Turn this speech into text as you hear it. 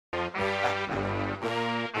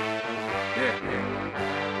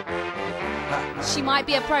She might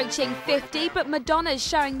be approaching 50, but Madonna's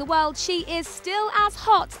showing the world she is still as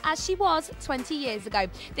hot as she was 20 years ago.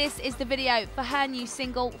 This is the video for her new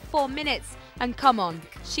single, 4 Minutes. And come on,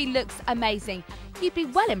 she looks amazing. You'd be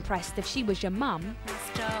well impressed if she was your mum.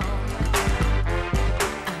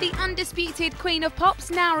 The undisputed Queen of Pop's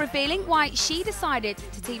now revealing why she decided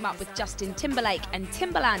to team up with Justin Timberlake and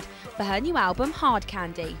Timbaland for her new album, Hard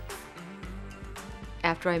Candy.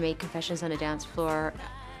 After I made Confessions on a Dance Floor,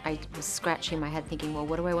 I was scratching my head thinking, well,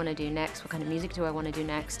 what do I want to do next? What kind of music do I want to do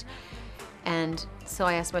next? And so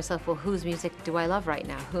I asked myself, well, whose music do I love right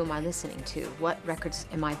now? Who am I listening to? What records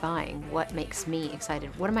am I buying? What makes me excited?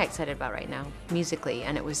 What am I excited about right now, musically?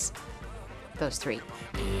 And it was those three.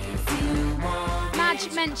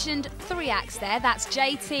 Madge mentioned 3 acts there. That's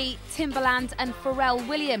JT, Timbaland and Pharell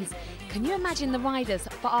Williams. Can you imagine the riders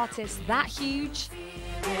for artists that huge?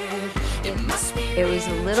 It was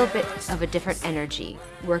a little bit of a different energy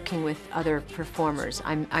working with other performers.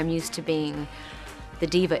 I'm used to being the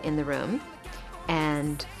diva in the room,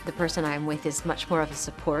 and the person I'm with is much more of a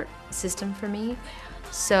support system for me.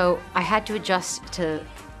 So I had to adjust to,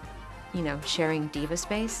 sharing diva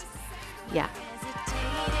space. Yeah.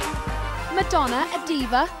 Madonna, a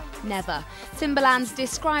diva? Never. Timbaland's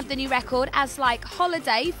described the new record as like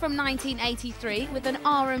Holiday from 1983 with an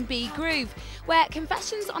R&B groove, where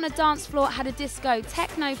Confessions on a Dance Floor had a disco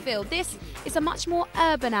techno feel. This is a much more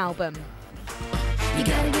urban album.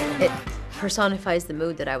 It personifies the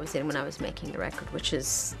mood that I was in when I was making the record, which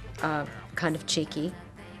is kind of cheeky,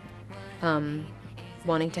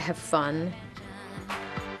 wanting to have fun.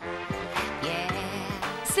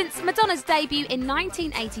 Since Madonna's debut in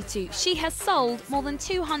 1982, she has sold more than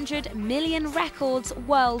 200 million records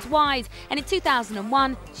worldwide. And in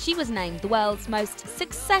 2001, she was named the world's most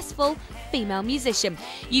successful female musician.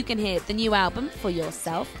 You can hear the new album for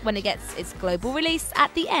yourself when it gets its global release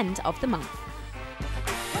at the end of the month.